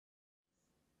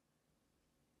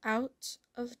Out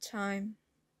of Time,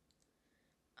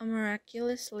 a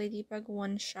Miraculous Ladybug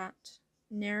one-shot,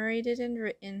 narrated and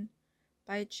written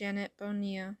by Janet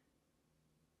Bonilla.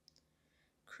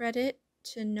 Credit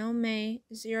to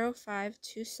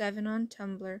NoMay0527 on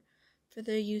Tumblr for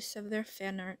the use of their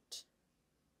fan art.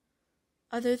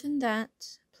 Other than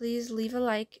that, please leave a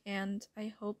like and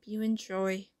I hope you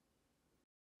enjoy.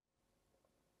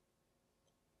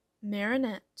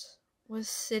 Marichat was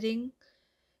sitting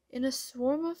in a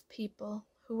swarm of people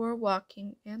who were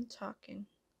walking and talking.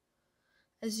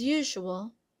 As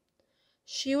usual,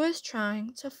 she was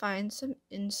trying to find some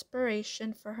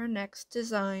inspiration for her next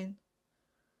design.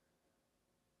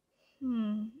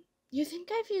 You think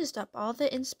I've used up all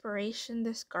the inspiration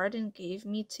this garden gave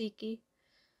me, Tiki?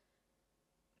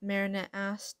 Marichat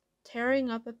asked,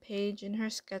 tearing up a page in her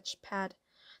sketch pad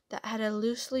that had a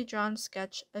loosely drawn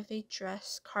sketch of a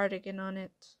dress cardigan on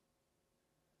it.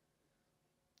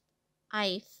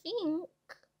 I think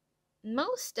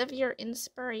most of your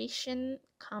inspiration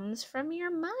comes from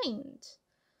your mind,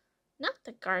 not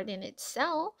the garden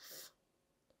itself,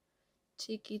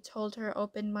 Tiki told her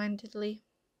open-mindedly.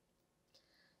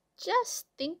 Just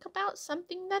think about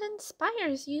something that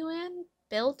inspires you and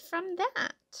build from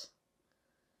that.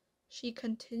 She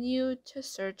continued to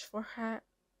search for her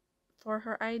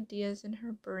ideas in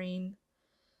her brain,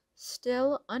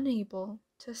 still unable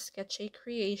to sketch a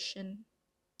creation.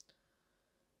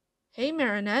 Hey,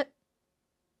 Marichat!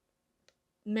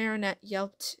 Marichat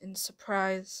yelped in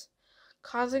surprise,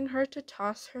 causing her to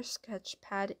toss her sketch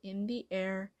pad in the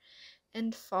air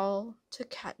and fall to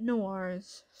Cat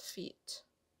Noir's feet.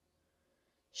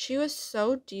 She was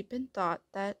so deep in thought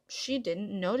that she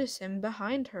didn't notice him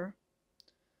behind her.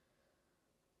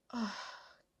 Ugh,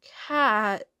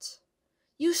 Cat,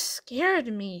 you scared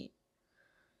me,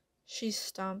 she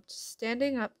stomped,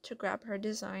 standing up to grab her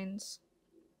designs.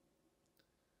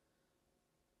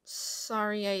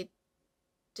 Sorry, I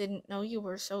didn't know you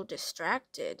were so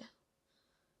distracted,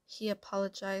 he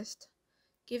apologized,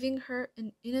 giving her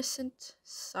an innocent,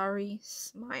 sorry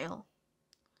smile.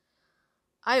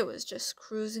 I was just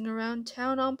cruising around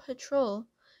town on patrol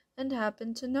and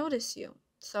happened to notice you,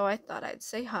 so I thought I'd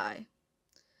say hi.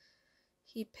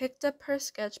 He picked up her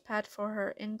sketch pad for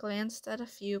her and glanced at a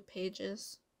few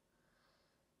pages.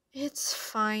 It's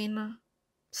fine.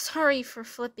 Sorry for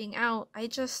flipping out. I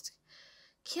just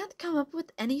can't come up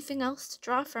with anything else to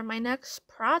draw for my next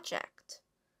project,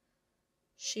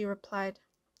 she replied,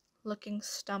 looking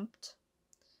stumped.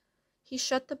 He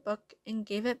shut the book and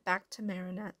gave it back to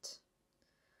Marichat.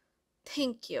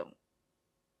 Thank you.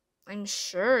 I'm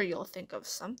sure you'll think of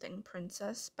something,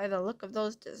 Princess, by the look of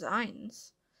those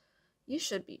designs. You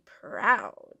should be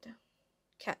proud,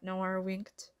 Cat Noir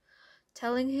winked,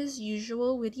 telling his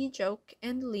usual witty joke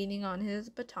and leaning on his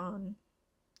baton.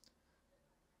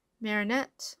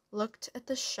 Marichat looked at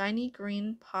the shiny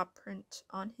green paw print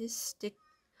on his stick,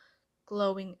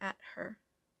 glowing at her.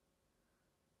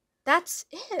 That's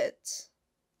it!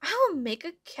 I'll make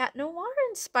a Cat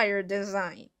Noir-inspired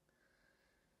design.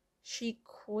 She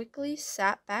quickly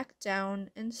sat back down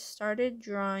and started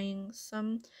drawing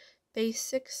some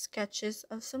basic sketches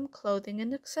of some clothing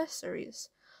and accessories,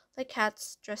 like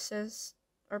hats, dresses,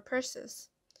 or purses.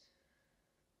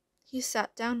 He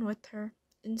sat down with her,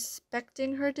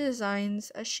 inspecting her designs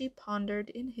as she pondered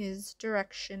in his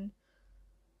direction.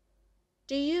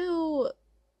 Do you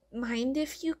mind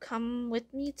if you come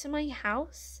with me to my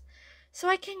house so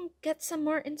I can get some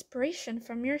more inspiration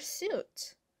from your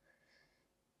suit?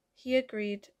 He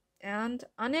agreed, and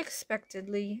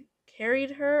unexpectedly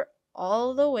carried her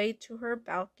all the way to her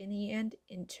balcony and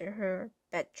into her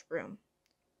bedroom.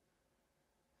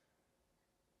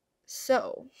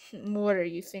 So, what are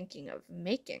you thinking of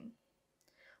making?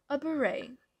 A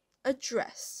beret, a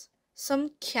dress,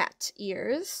 some cat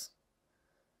ears?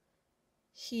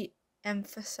 He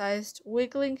emphasized,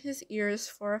 wiggling his ears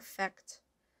for effect.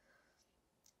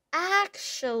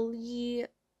 Actually,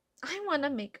 I want to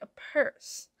make a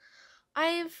purse.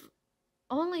 I've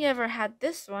only ever had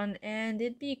this one, and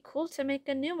it'd be cool to make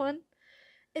a new one.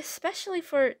 Especially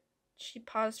for... She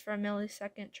paused for a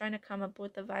millisecond, trying to come up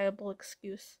with a viable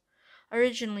excuse.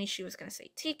 Originally, she was going to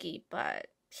say Tiki, but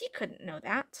he couldn't know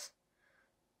that.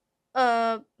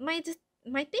 My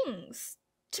things.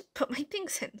 To put my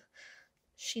things in.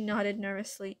 She nodded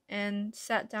nervously and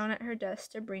sat down at her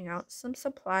desk to bring out some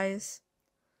supplies.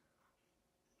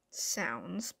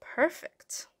 Sounds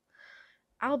perfect.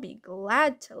 I'll be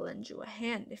glad to lend you a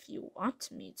hand if you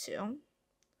want me to.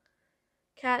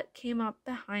 Cat came up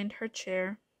behind her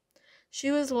chair.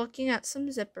 She was looking at some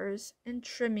zippers and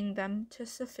trimming them to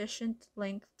sufficient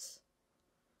lengths.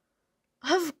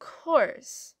 Of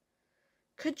course.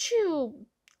 Could you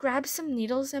grab some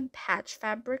needles and patch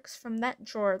fabrics from that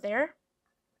drawer there?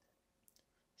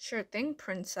 Sure thing,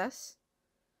 princess.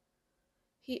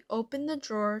 He opened the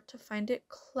drawer to find it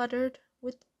cluttered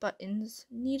with buttons,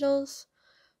 needles,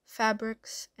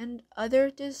 fabrics, and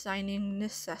other designing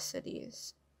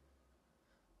necessities.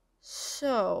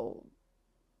 So,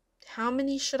 how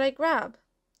many should I grab?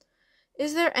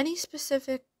 Is there any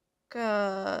specific,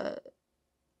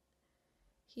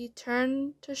 He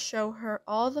turned to show her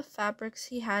all the fabrics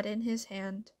he had in his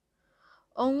hand,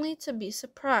 only to be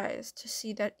surprised to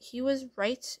see that he was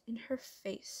right in her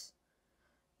face,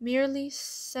 merely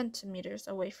centimeters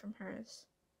away from hers.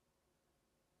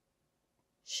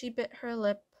 She bit her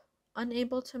lip,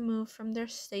 unable to move from their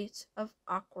state of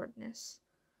awkwardness.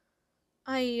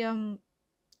 I,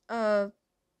 and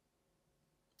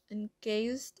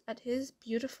gazed at his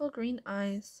beautiful green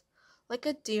eyes like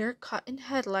a deer caught in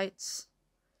headlights.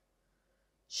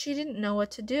 She didn't know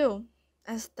what to do,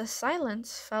 as the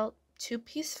silence felt too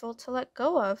peaceful to let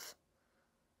go of.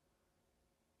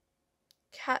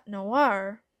 Cat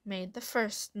Noir made the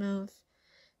first move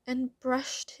and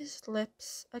brushed his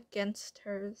lips against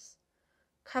hers,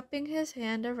 cupping his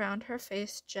hand around her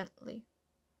face gently.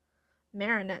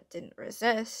 Marinette didn't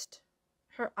resist,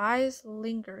 her eyes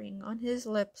lingering on his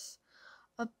lips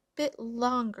a bit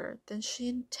longer than she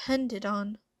intended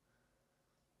on.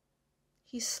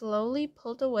 He slowly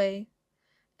pulled away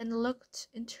and looked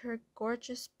into her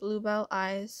gorgeous bluebell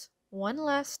eyes one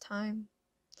last time.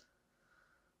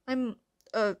 I'm,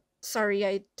 sorry,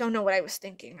 I don't know what I was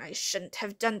thinking. I shouldn't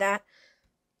have done that,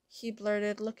 he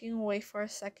blurted, looking away for a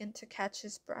second to catch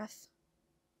his breath.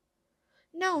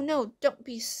 No, don't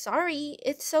be sorry.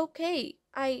 It's okay.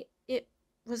 It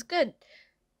was good.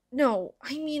 No,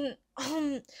 I mean,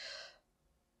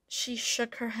 She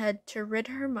shook her head to rid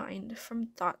her mind from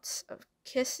thoughts of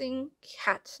kissing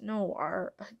Cat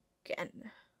Noir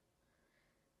again.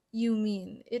 You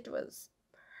mean it was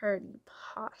Purdy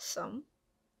Possum?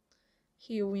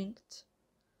 He winked.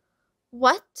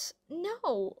 What?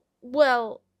 No.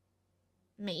 Well,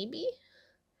 maybe?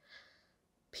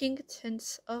 Pink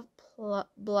tints of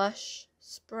blush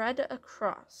spread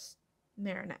across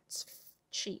Marinette's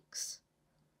cheeks.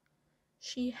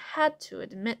 She had to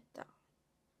admit, though,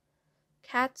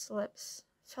 Cat's lips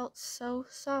felt so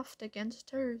soft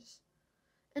against hers,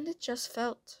 and it just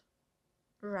felt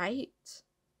right.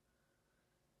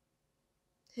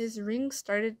 His ring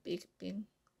started beeping,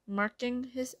 marking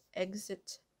his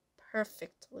exit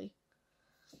perfectly.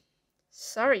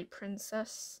 Sorry,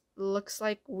 princess. Looks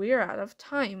like we're out of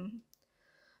time.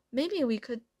 Maybe we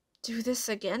could do this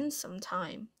again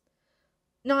sometime.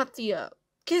 Not the,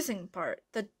 kissing part.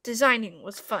 The designing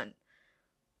was fun.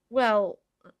 Well,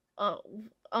 uh,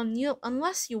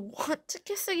 unless you want to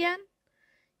kiss again?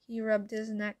 He rubbed his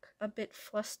neck, a bit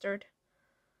flustered.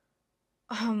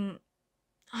 I'm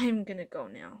gonna go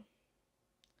now.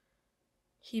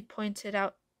 He pointed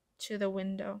out to the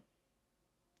window.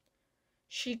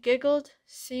 She giggled,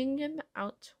 seeing him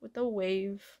out with a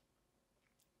wave.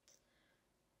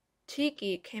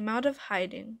 Tiki came out of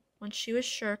hiding when she was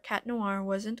sure Cat Noir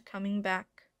wasn't coming back.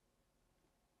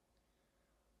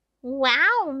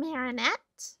 Wow, Marinette.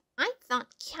 I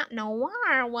thought Cat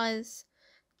Noir was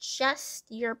just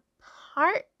your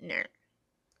partner.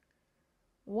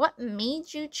 What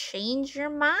made you change your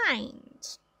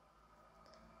mind?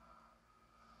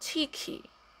 Tiki,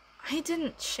 I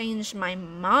didn't change my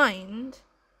mind.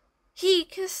 He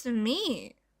kissed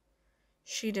me,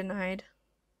 she denied.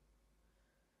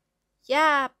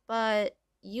 Yeah, but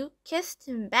you kissed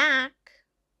him back.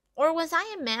 Or was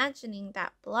I imagining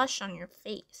that blush on your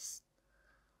face?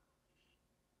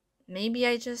 Maybe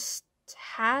I just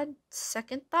had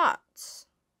second thoughts.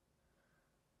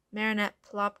 Marinette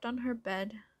plopped on her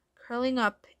bed, curling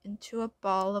up into a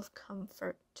ball of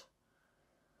comfort.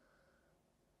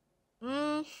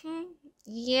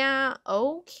 Yeah,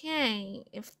 okay.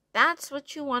 If that's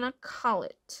what you want to call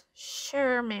it.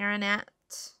 Sure,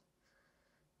 Marinette.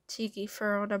 Tiki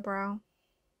furrowed a brow.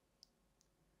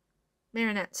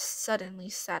 Marinette suddenly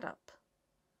sat up.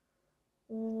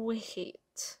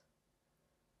 Wait.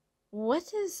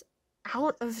 What is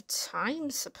out of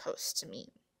time supposed to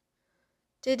mean?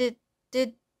 Did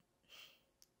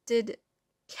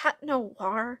Cat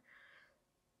Noir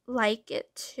like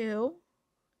it too?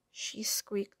 She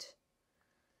squeaked,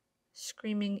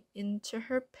 screaming into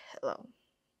her pillow.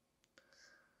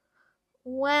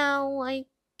 Well, I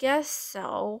guess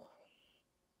so.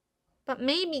 But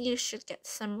maybe you should get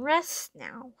some rest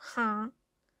now, huh?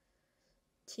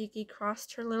 Tiki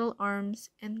crossed her little arms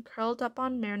and curled up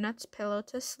on Marinette's pillow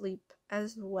to sleep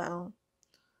as well.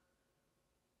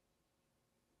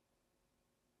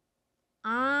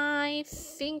 I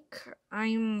think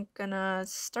I'm gonna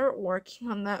start working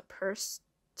on that purse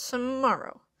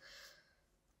tomorrow.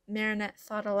 Marinette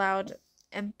thought aloud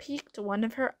and peeked one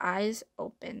of her eyes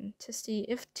open to see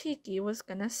if Tiki was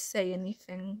gonna say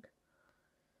anything.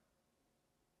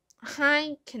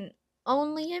 I can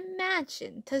only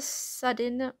imagine the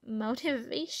sudden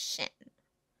motivation.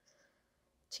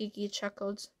 Tiki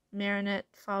chuckled, Marinette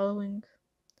following.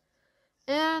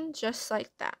 And just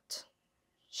like that,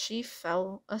 she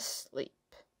fell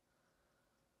asleep.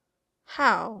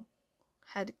 How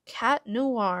had Cat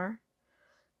Noir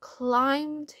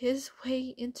climbed his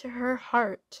way into her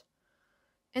heart,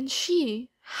 and she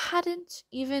hadn't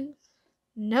even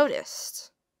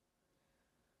noticed?